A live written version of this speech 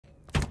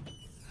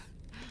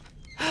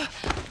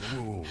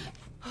Whoa.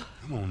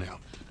 Come on now.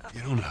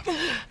 Get on up.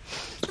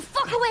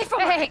 Fuck away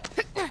from her! Hey!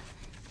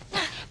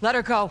 Let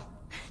her go.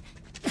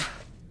 Well,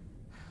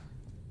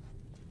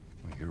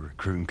 you're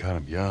recruiting kind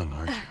of young,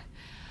 aren't you?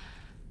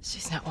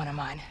 She's not one of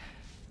mine.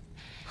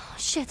 Oh,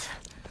 shit.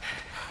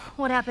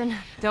 What happened?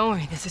 Don't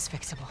worry, this is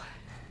fixable.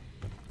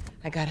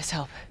 I got his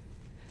help.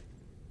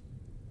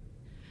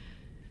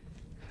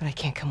 But I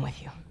can't come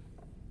with you.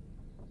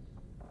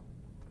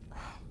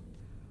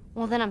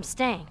 Well, then I'm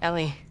staying.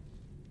 Ellie,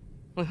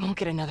 we won't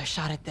get another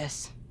shot at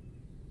this.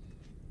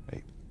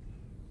 Hey,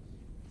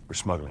 we're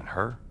smuggling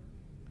her?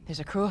 There's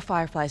a crew of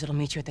Fireflies that'll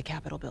meet you at the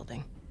Capitol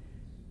building.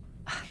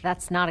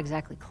 That's not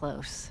exactly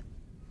close.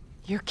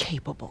 You're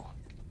capable.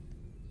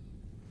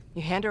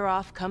 You hand her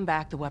off, come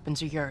back, the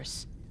weapons are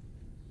yours.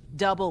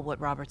 Double what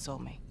Robert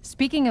sold me.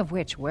 Speaking of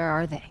which, where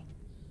are they?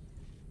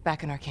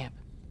 Back in our camp.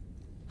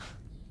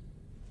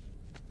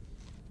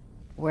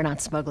 We're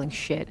not smuggling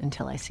shit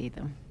until I see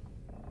them.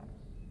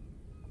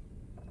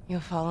 You'll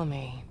follow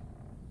me.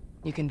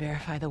 You can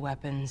verify the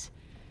weapons.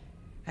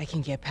 I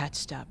can get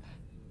patched up.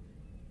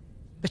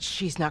 But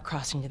she's not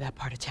crossing to that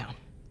part of town.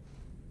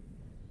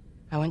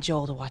 I want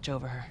Joel to watch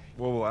over her.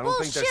 Whoa, I don't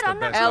think that's Bullshit, the I'm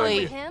not best Ellie.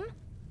 idea. with him.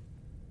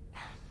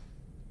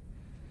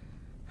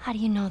 How do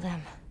you know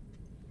them?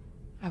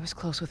 I was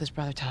close with his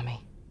brother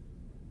Tommy.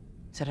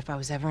 Said if I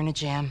was ever in a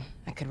jam,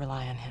 I could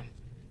rely on him.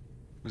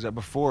 Was that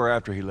before or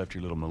after he left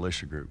your little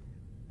militia group?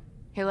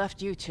 He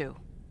left you too.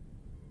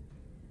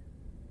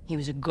 He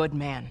was a good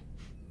man.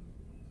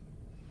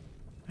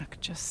 I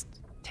could just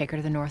take her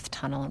to the North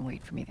Tunnel and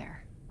wait for me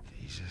there.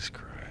 Jesus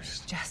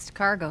Christ. Just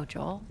cargo,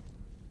 Joel.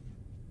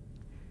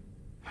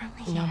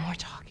 No more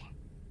talking.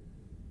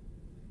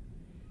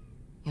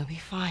 You'll be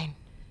fine.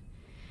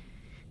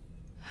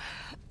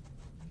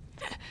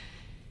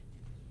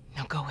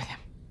 Now go with him.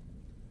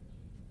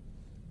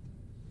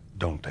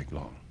 Don't take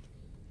long.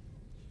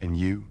 And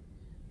you,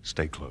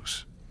 stay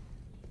close.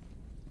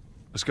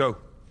 Let's go.